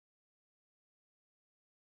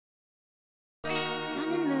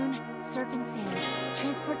surf and sand.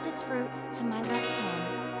 Transport this fruit to my left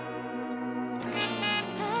hand.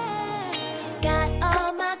 Got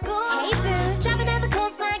all my goals. Hey, Boo. Driving down the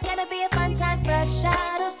coastline, gonna be a fun time fresh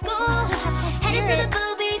out of school. Headed to the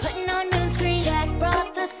Blue Beach, putting on moon screen. Jack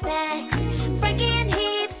brought the snacks. Frankie and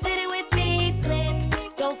Heath sitting with me. Flip,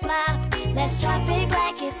 don't flop. Let's drop it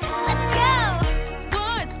like it's hot. Let's go!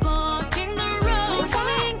 What's blocking the road? We're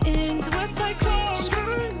falling into a cyclone.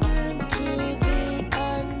 Shining into the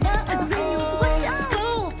unknown. Watch out!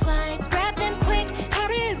 School flies, grab them quick.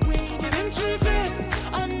 Hurry, we get into this.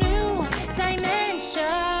 A new dimension.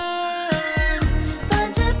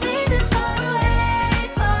 Fun to be this far away,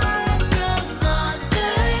 far from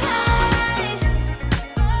Monster High.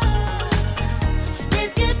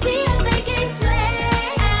 This could be a Viking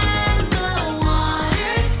sleigh, and the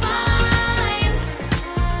water's fine.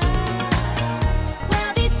 Wow,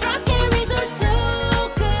 these straw scaries are so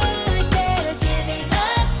good, they're giving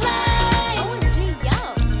us life. OMG, yo.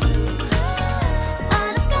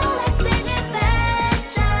 On a relaxing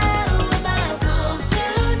adventure with my ghouls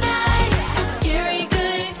tonight. A scary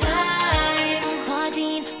good time.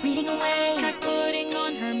 Clawdeen reading away. Jack putting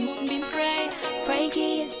on her moonbeams gray.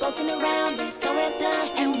 Frankie is bolting around, they're so amped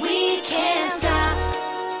up, and we can't stop.